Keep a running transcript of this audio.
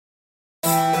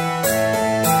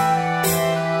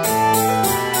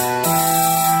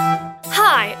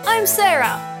I'm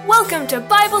Sarah. Welcome to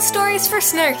Bible Stories for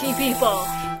Snarky People.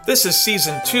 This is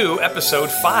Season 2,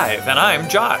 Episode 5, and I'm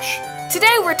Josh.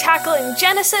 Today we're tackling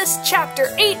Genesis chapter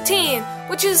 18,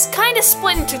 which is kind of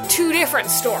split into two different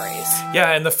stories.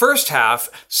 Yeah, in the first half,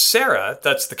 Sarah,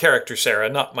 that's the character Sarah,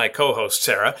 not my co-host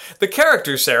Sarah, the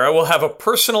character Sarah will have a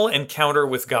personal encounter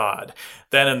with God.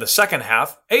 Then in the second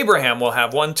half, Abraham will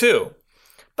have one too.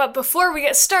 But before we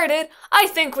get started, I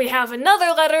think we have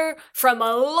another letter from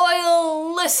a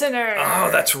loyal listener. Oh,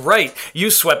 that's right.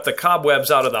 You swept the cobwebs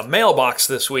out of the mailbox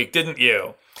this week, didn't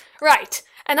you? Right.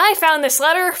 And I found this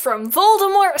letter from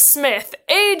Voldemort Smith,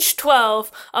 age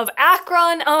 12, of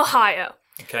Akron, Ohio.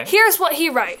 Okay. Here's what he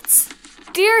writes.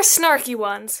 Dear Snarky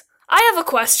Ones, I have a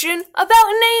question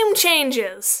about name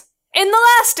changes. In the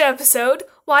last episode,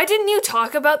 why didn't you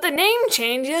talk about the name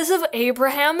changes of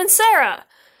Abraham and Sarah?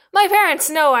 My parents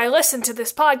know I listen to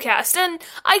this podcast, and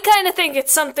I kind of think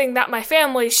it's something that my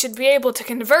family should be able to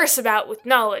converse about with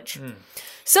knowledge.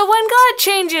 So when God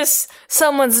changes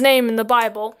someone's name in the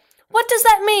Bible, what does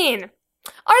that mean?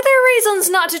 Are there reasons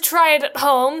not to try it at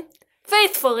home?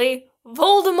 Faithfully,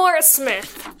 Voldemort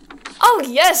Smith. Oh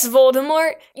yes,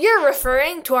 Voldemort, you're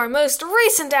referring to our most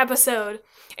recent episode,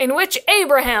 in which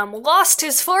Abraham lost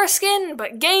his foreskin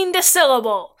but gained a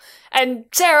syllable, and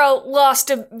Sarah lost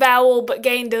a vowel but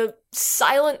gained a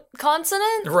silent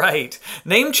consonant? Right.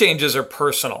 Name changes are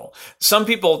personal. Some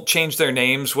people change their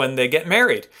names when they get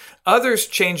married. Others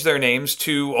change their names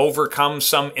to overcome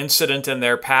some incident in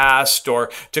their past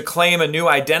or to claim a new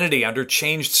identity under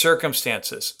changed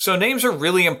circumstances. So names are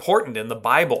really important in the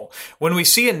Bible. When we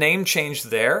see a name change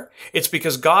there, it's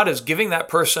because God is giving that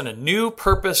person a new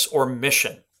purpose or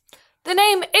mission. The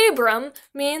name Abram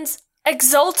means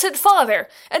exalted father.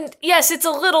 And yes, it's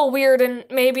a little weird and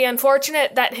maybe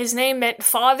unfortunate that his name meant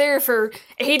father for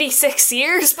 86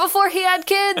 years before he had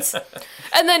kids.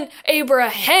 And then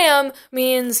Abraham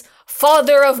means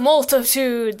father of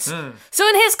multitudes. So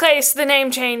in his case, the name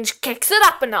change kicks it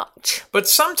up a notch. But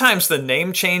sometimes the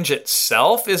name change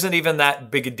itself isn't even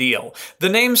that big a deal. The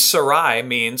name Sarai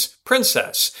means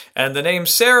princess, and the name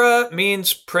Sarah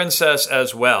means princess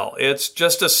as well. It's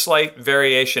just a slight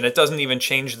variation. It doesn't even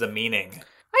change the meaning.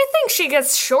 I think she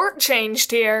gets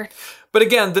shortchanged here. But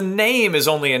again, the name is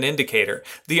only an indicator.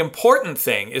 The important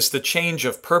thing is the change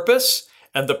of purpose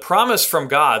and the promise from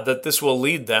God that this will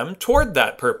lead them toward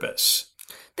that purpose.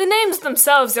 The names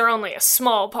themselves are only a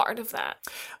small part of that.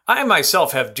 I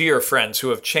myself have dear friends who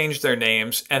have changed their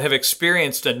names and have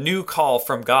experienced a new call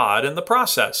from God in the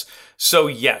process. So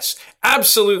yes,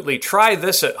 absolutely try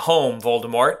this at home,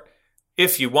 Voldemort,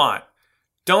 if you want.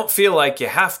 Don't feel like you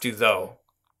have to, though,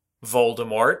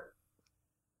 Voldemort.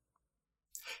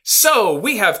 So,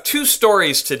 we have two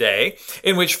stories today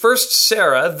in which first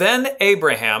Sarah, then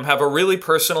Abraham have a really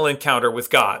personal encounter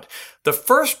with God. The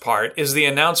first part is the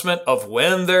announcement of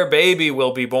when their baby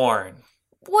will be born.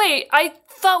 Wait, I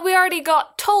thought we already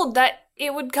got told that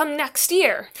it would come next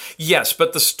year. Yes,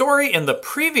 but the story in the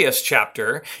previous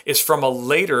chapter is from a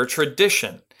later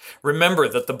tradition. Remember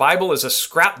that the Bible is a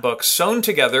scrapbook sewn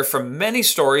together from many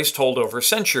stories told over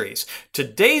centuries.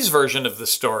 Today's version of the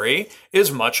story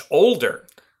is much older.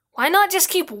 Why not just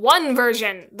keep one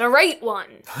version, the right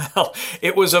one? Well,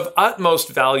 it was of utmost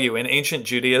value in ancient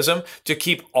Judaism to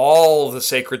keep all the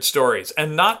sacred stories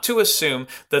and not to assume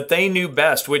that they knew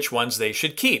best which ones they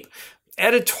should keep.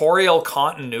 Editorial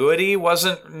continuity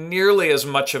wasn't nearly as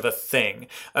much of a thing.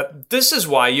 This is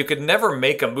why you could never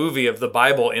make a movie of the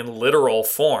Bible in literal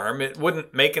form. It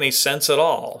wouldn't make any sense at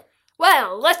all.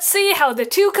 Well, let's see how the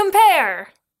two compare.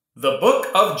 The Book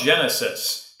of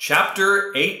Genesis,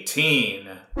 Chapter 18.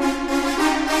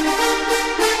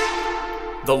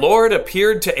 The Lord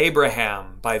appeared to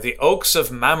Abraham by the oaks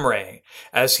of Mamre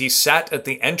as he sat at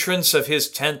the entrance of his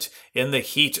tent in the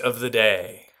heat of the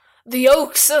day. The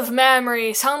Oaks of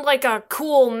Mamre sound like a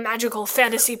cool magical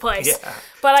fantasy place. Yeah.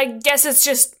 But I guess it's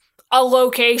just a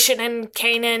location in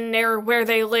Canaan near where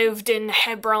they lived in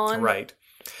Hebron. Right.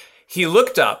 He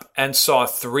looked up and saw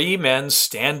 3 men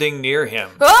standing near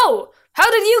him. Oh! How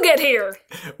did you get here?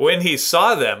 When he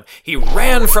saw them, he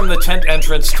ran from the tent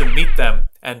entrance to meet them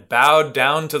and bowed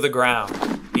down to the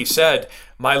ground. He said,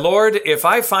 "My lord, if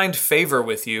I find favor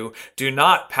with you, do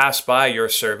not pass by your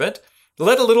servant.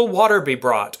 Let a little water be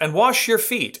brought, and wash your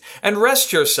feet, and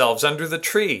rest yourselves under the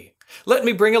tree. Let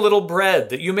me bring a little bread,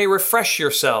 that you may refresh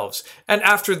yourselves, and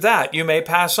after that you may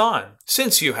pass on,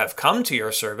 since you have come to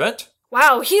your servant."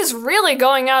 Wow, he's really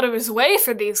going out of his way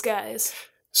for these guys.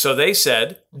 So they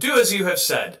said, "Do as you have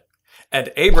said."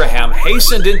 And Abraham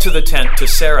hastened into the tent to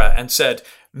Sarah and said,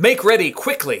 "Make ready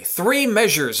quickly 3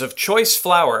 measures of choice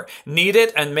flour, knead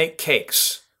it and make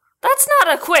cakes." That's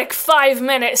not a quick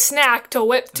 5-minute snack to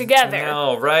whip together.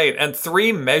 No, right. And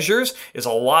 3 measures is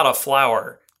a lot of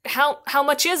flour. How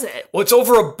much is it? Well, it's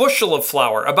over a bushel of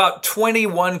flour, about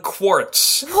 21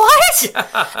 quarts. What? Yeah.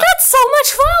 That's so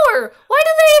much flour. Why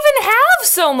do they even have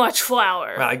so much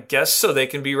flour? I guess so they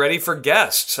can be ready for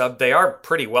guests. They are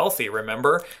pretty wealthy,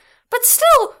 remember? But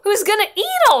still, who's gonna eat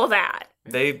all that?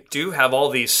 They do have all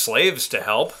these slaves to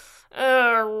help.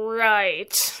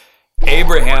 Right.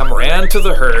 Abraham ran to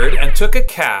the herd and took a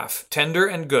calf, tender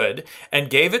and good,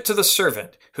 and gave it to the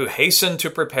servant, who hastened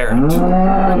to prepare it.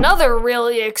 Another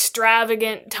really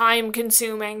extravagant,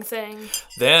 time-consuming thing.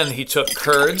 Then he took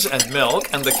curds and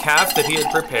milk and the calf that he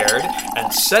had prepared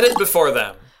and set it before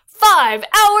them. 5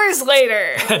 hours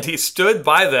later. And he stood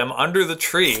by them under the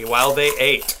tree while they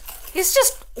ate. He's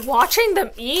just watching them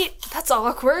eat? That's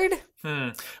awkward.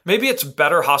 Maybe it's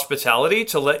better hospitality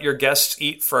to let your guests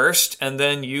eat first and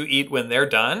then you eat when they're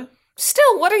done.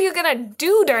 Still, what are you gonna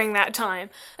do during that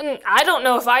time? And I don't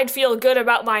know if I'd feel good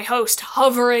about my host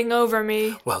hovering over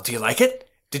me. Well, do you like it?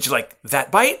 Did you like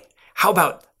that bite? How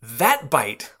about that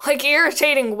bite? Like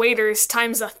irritating waiters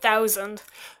times 1,000.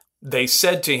 They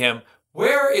said to him,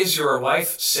 "Where is your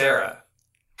wife Sarah?"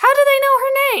 How do they know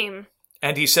her name?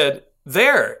 And he said,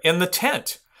 "There, in the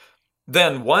tent."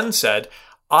 Then one said,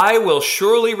 "I will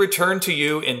surely return to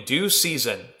you in due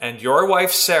season, and your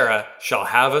wife Sarah shall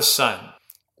have a son."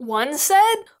 One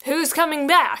said? Who's coming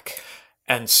back?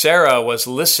 And Sarah was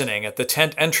listening at the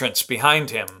tent entrance behind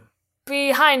him.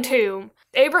 Behind whom?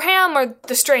 Abraham or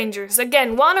the strangers?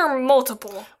 Again, one or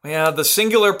multiple? Yeah, the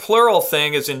singular plural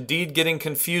thing is indeed getting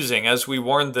confusing, as we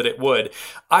warned that it would.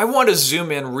 I want to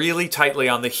zoom in really tightly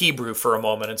on the Hebrew for a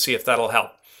moment and see if that'll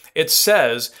help. It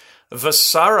says,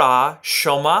 V'sara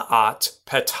shoma'at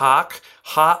petach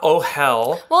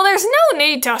ha'ohel. Well, there's no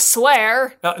need to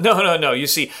swear. No. You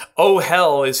see,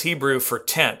 ohel is Hebrew for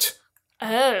tent.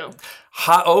 Oh.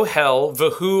 Ha'ohel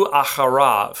v'hu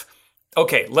acharav.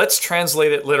 Okay, let's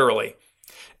translate it literally.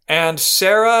 And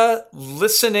Sarah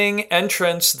listening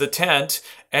entrance the tent,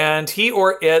 and he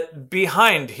or it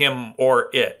behind him or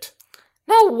it.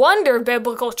 No wonder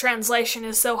biblical translation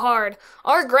is so hard.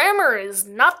 Our grammar is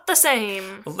not the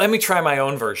same. Let me try my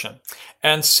own version.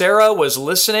 And Sarah was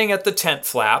listening at the tent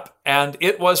flap, and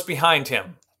it was behind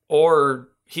him. Or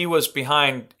he was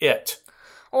behind it.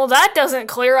 Well, that doesn't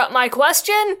clear up my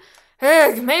question.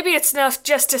 Maybe it's enough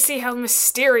just to see how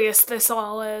mysterious this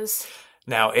all is.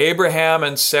 Now Abraham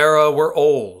and Sarah were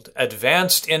old,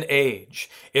 advanced in age.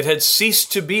 It had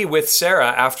ceased to be with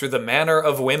Sarah after the manner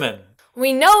of women.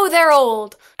 We know they're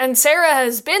old, and Sarah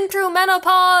has been through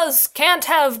menopause, can't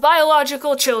have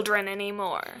biological children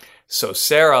anymore. So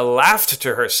Sarah laughed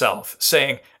to herself,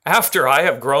 saying, "After I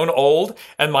have grown old,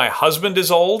 and my husband is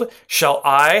old, shall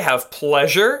I have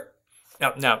pleasure?"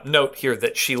 Now note here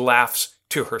that she laughs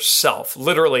to herself.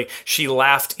 Literally, she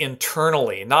laughed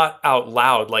internally, not out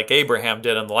loud like Abraham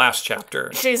did in the last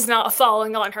chapter. She's not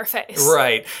falling on her face.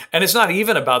 Right. And it's not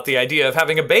even about the idea of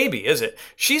having a baby, is it?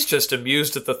 She's just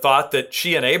amused at the thought that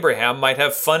she and Abraham might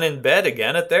have fun in bed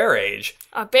again at their age.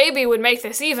 A baby would make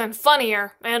this even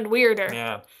funnier and weirder.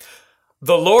 Yeah.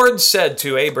 The Lord said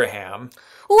to Abraham...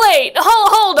 Wait,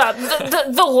 hold up.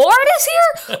 The Lord is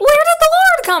here? Where did the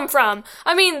Lord come from?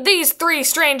 I mean, these 3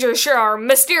 strangers sure are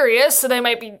mysterious, so they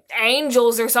might be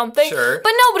angels or something. Sure.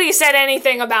 But nobody said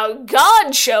anything about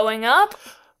God showing up.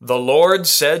 The Lord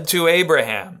said to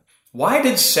Abraham, "Why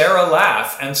did Sarah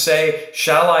laugh and say,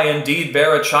 'Shall I indeed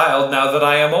bear a child now that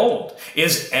I am old?'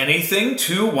 Is anything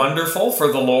too wonderful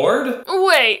for the Lord?"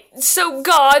 Wait, so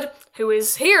God, who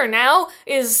is here now,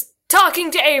 is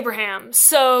talking to Abraham,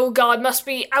 so God must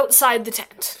be outside the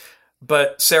tent.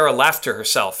 But Sarah laughed to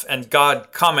herself, and God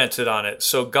commented on it,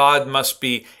 so God must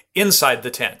be inside the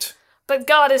tent. But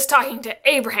God is talking to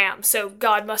Abraham, so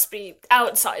God must be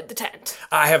outside the tent.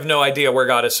 I have no idea where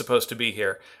God is supposed to be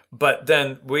here, but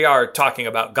then we are talking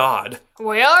about God.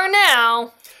 We are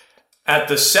now. At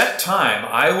the set time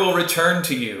I will return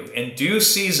to you in due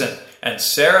season, and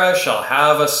Sarah shall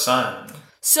have a son.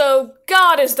 So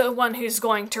God is the one who's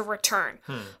going to return.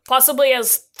 Possibly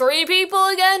as 3 people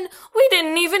again? We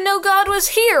didn't even know God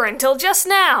was here until just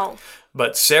now.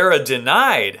 But Sarah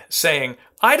denied, saying,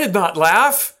 "I did not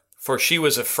laugh," for she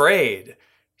was afraid.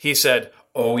 He said,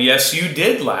 "Oh, yes, you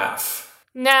did laugh."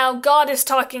 Now God is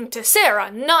talking to Sarah,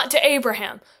 not to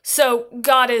Abraham. So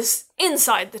God is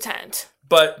inside the tent.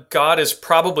 But God is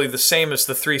probably the same as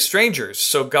the 3 strangers,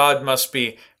 so God must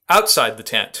be outside the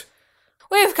tent.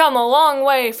 We've come a long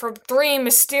way from 3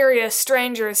 mysterious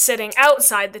strangers sitting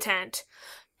outside the tent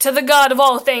to the God of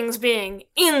all things being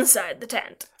inside the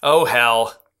tent. Oh,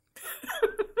 hell.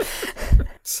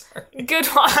 Good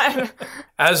one.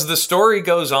 As the story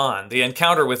goes on, the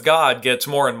encounter with God gets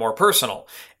more and more personal.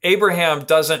 Abraham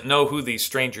doesn't know who these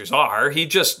strangers are. He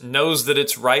just knows that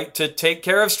it's right to take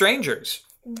care of strangers.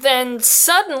 Then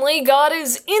suddenly God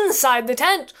is inside the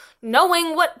tent,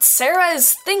 knowing what Sarah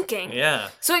is thinking. Yeah.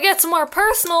 So it gets more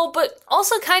personal, but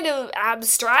also kind of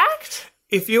abstract.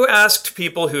 If you asked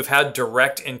people who've had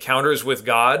direct encounters with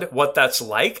God what that's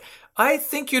like, I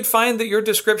think you'd find that your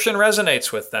description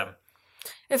resonates with them.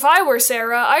 If I were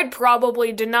Sarah, I'd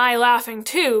probably deny laughing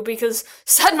too, because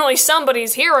suddenly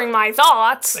somebody's hearing my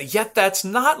thoughts. Yet that's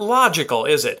not logical,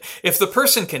 is it? If the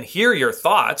person can hear your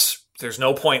thoughts, there's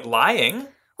no point lying.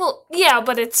 Well, yeah,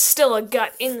 but it's still a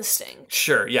gut instinct.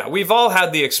 Sure, yeah, we've all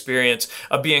had the experience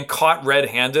of being caught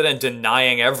red-handed and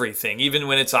denying everything, even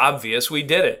when it's obvious we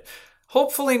did it.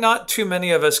 Hopefully not too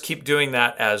many of us keep doing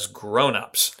that as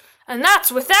grown-ups. And that's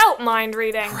without mind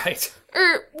reading. Right.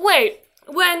 Wait.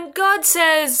 When God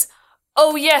says,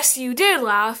 "Oh yes, you did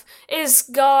laugh," is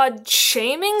God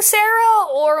shaming Sarah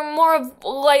or more of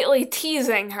lightly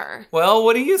teasing her? Well,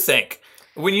 what do you think?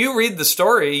 When you read the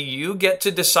story, you get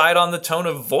to decide on the tone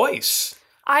of voice.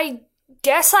 I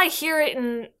guess I hear it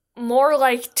in more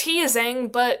like teasing,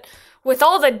 but with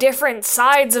all the different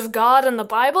sides of God in the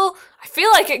Bible, I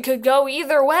feel like it could go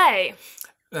either way.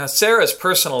 Sarah's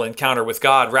personal encounter with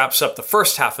God wraps up the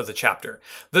first half of the chapter.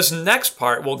 This next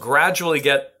part will gradually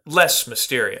get less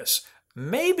mysterious.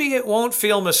 Maybe it won't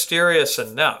feel mysterious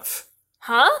enough.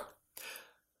 Huh?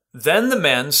 Then the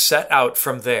men set out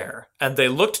from there, and they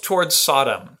looked towards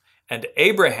Sodom, and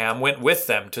Abraham went with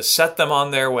them to set them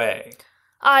on their way.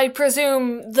 I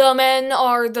presume the men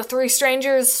are the three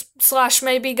strangers /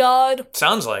 maybe God?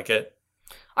 Sounds like it.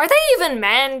 Are they even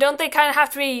men? Don't they kind of have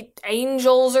to be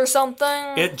angels or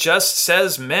something? It just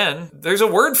says men. There's a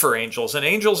word for angels, and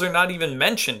angels are not even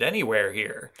mentioned anywhere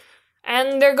here.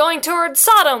 And they're going towards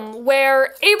Sodom,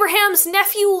 where Abraham's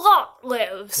nephew Lot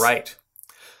lives. Right.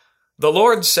 The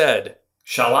Lord said,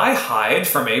 "Shall I hide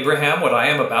from Abraham what I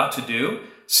am about to do,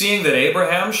 seeing that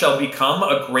Abraham shall become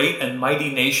a great and mighty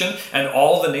nation, and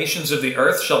all the nations of the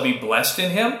earth shall be blessed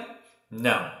in him?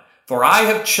 No, for I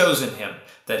have chosen him,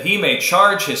 that he may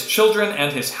charge his children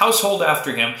and his household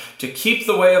after him to keep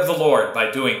the way of the Lord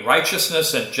by doing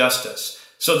righteousness and justice,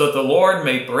 so that the Lord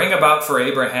may bring about for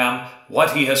Abraham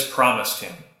what he has promised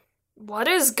him." What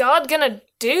is God gonna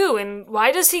do, and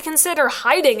why does he consider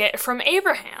hiding it from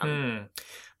Abraham?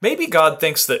 Maybe God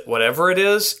thinks that whatever it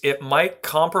is, it might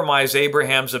compromise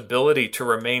Abraham's ability to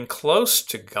remain close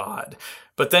to God.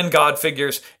 But then God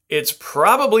figures, it's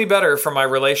probably better for my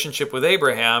relationship with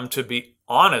Abraham to be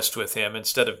honest with him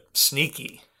instead of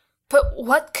sneaky. But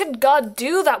what could God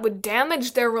do that would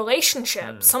damage their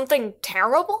relationship? Something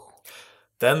terrible?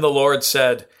 Then the Lord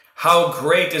said, "How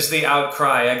great is the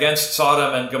outcry against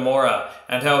Sodom and Gomorrah,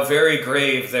 and how very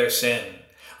grave their sin.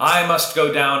 I must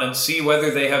go down and see whether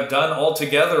they have done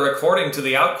altogether according to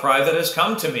the outcry that has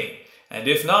come to me. And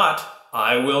if not,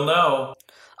 I will know."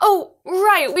 Oh,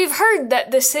 right, we've heard that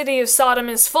the city of Sodom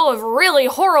is full of really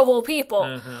horrible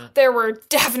people. There were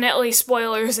definitely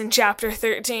spoilers in chapter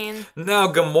 13. Now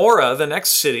Gomorrah, the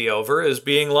next city over, is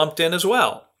being lumped in as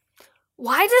well.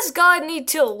 Why does God need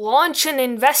to launch an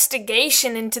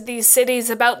investigation into these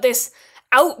cities about this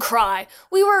outcry?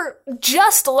 We were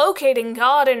just locating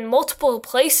God in multiple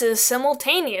places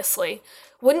simultaneously.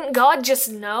 Wouldn't God just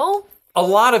know? A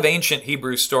lot of ancient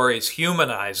Hebrew stories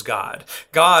humanize God.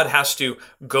 God has to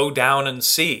go down and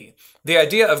see. The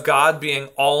idea of God being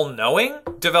all-knowing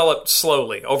developed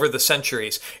slowly over the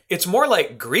centuries. It's more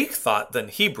like Greek thought than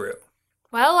Hebrew.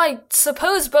 Well, I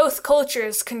suppose both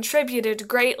cultures contributed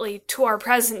greatly to our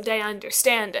present-day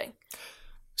understanding.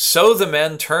 So the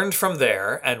men turned from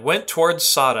there and went towards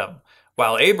Sodom,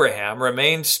 while Abraham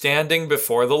remained standing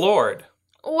before the Lord.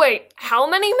 Wait, how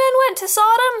many men went to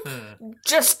Sodom?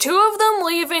 Just two of them,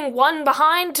 leaving one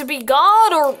behind to be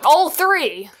God, or all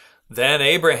three? Then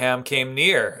Abraham came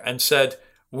near and said,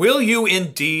 "Will you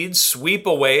indeed sweep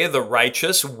away the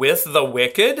righteous with the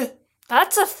wicked?"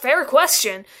 That's a fair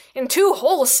question. In two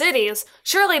whole cities,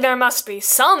 surely there must be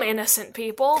some innocent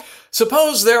people.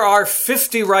 Suppose there are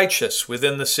 50 righteous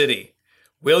within the city.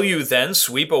 Will you then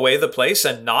sweep away the place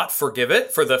and not forgive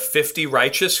it for the 50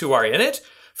 righteous who are in it?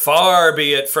 Far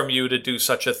be it from you to do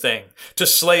such a thing, to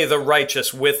slay the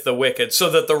righteous with the wicked, so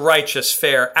that the righteous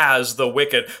fare as the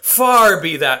wicked. Far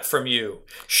be that from you.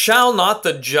 Shall not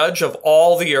the judge of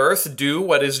all the earth do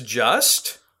what is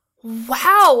just?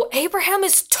 Wow, Abraham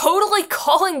is totally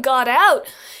calling God out.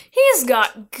 He's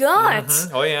got guts.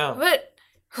 Oh, yeah. But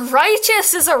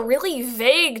Righteous is a really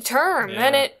vague term,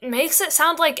 and it makes it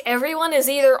sound like everyone is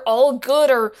either all good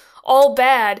or all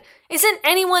bad. Isn't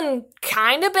anyone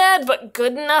kinda bad but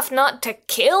good enough not to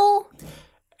kill?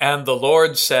 And the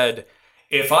Lord said,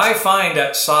 "If I find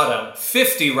at Sodom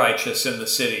 50 righteous in the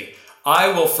city, I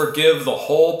will forgive the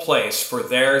whole place for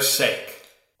their sake."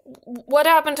 What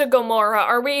happened to Gomorrah?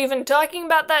 Are we even talking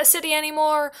about that city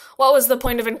anymore? What was the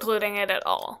point of including it at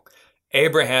all?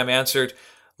 Abraham answered,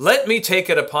 "Let me take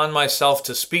it upon myself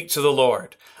to speak to the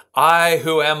Lord, I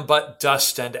who am but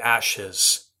dust and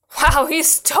ashes." Wow,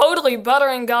 he's totally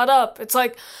buttering God up. It's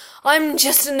like, I'm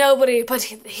just a nobody, but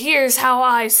here's how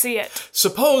I see it.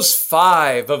 Suppose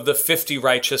 5 of the 50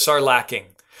 righteous are lacking.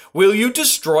 Will you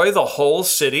destroy the whole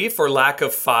city for lack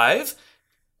of 5?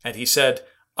 And he said,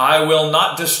 "I will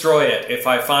not destroy it if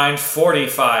I find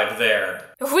 45 there."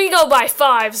 If we go by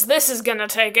 5s, this is gonna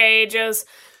take ages.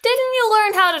 Didn't you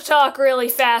learn how to talk really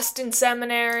fast in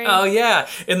seminary? Oh yeah,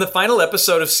 in the final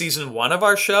episode of season 1 of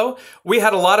our show, we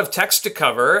had a lot of text to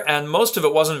cover and most of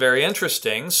it wasn't very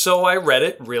interesting, so I read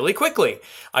it really quickly.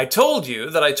 I told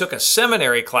you that I took a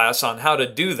seminary class on how to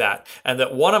do that and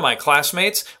that one of my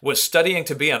classmates was studying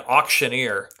to be an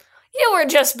auctioneer. You were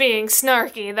just being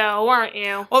snarky though, weren't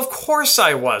you? Well, of course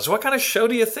I was. What kind of show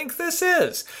do you think this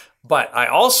is? But I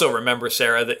also remember,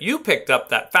 Sarah, that you picked up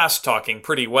that fast talking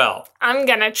pretty well. I'm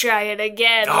gonna try it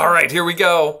again. All right, here we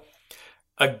go.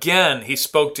 Again, he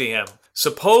spoke to him.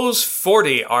 Suppose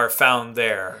 40 are found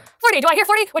there. 40, do I hear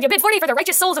 40? Would you bid 40 for the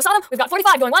righteous souls of Sodom? We've got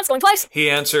 45 going once, going twice.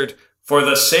 He answered, "For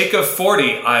the sake of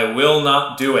 40, I will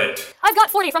not do it." I've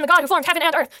got 40 from the God who formed heaven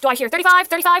and earth. Do I hear 35?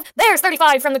 35? There's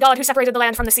 35 from the God who separated the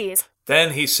land from the seas.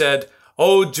 Then he said,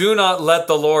 "Oh, do not let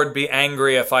the Lord be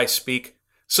angry if I speak.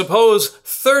 Suppose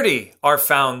 30 are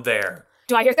found there."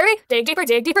 Do I hear 30? Dig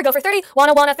deeper, go for 30.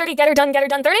 Wanna 30, get her done,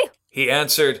 30. He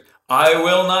answered, "I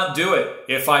will not do it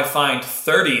if I find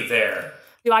 30 there."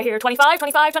 Do I hear 25?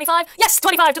 Yes,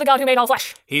 25 to the God who made all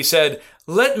flesh. He said,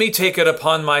 "Let me take it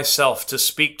upon myself to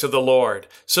speak to the Lord.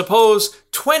 Suppose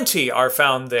 20 are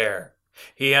found there."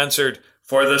 He answered,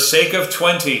 "For the sake of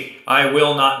 20, I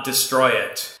will not destroy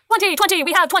it." 20,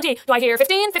 we have 20. Do I hear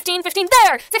 15?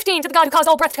 There! 15 to the God who caused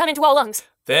all breath to come into all lungs.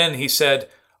 Then he said,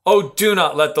 "Oh, do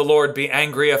not let the Lord be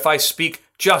angry if I speak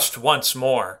just once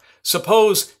more.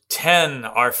 Suppose 10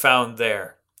 are found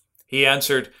there." He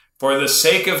answered, "For the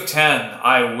sake of 10,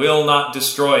 I will not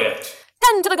destroy it."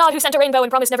 10 to the God who sent a rainbow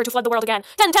and promised never to flood the world again.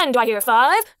 10, do I hear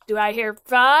 5?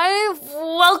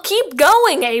 Well, keep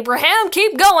going, Abraham,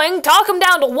 keep going. Talk him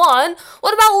down to 1.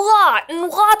 What about Lot and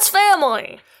Lot's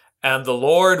family? And the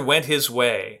Lord went his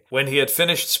way when he had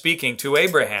finished speaking to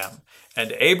Abraham,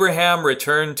 and Abraham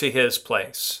returned to his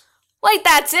place. Wait,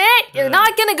 that's it? You're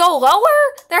not gonna go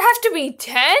lower? There have to be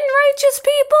 10 righteous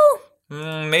people?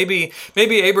 Maybe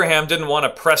Abraham didn't want to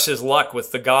press his luck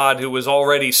with the God who was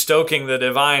already stoking the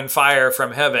divine fire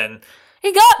from heaven.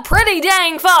 He got pretty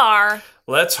dang far.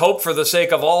 Let's hope for the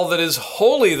sake of all that is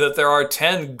holy that there are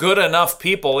 10 good enough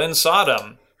people in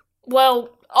Sodom. Well,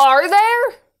 are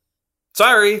there?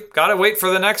 Sorry, gotta wait for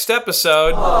the next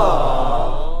episode.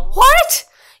 Aww. What?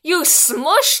 You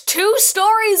smushed 2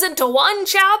 stories into 1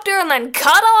 chapter and then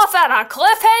cut off at a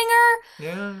cliffhanger?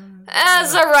 Yeah.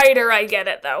 As a writer, I get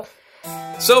it, though.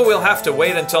 So we'll have to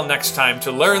wait until next time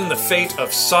to learn the fate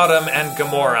of Sodom and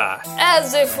Gomorrah.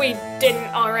 As if we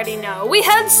didn't already know. We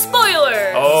had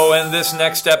spoilers! Oh, and this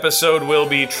next episode will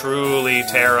be truly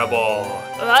terrible.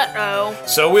 Uh-oh.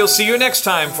 So we'll see you next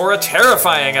time for a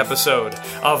terrifying episode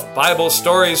of Bible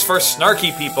Stories for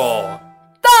Snarky People.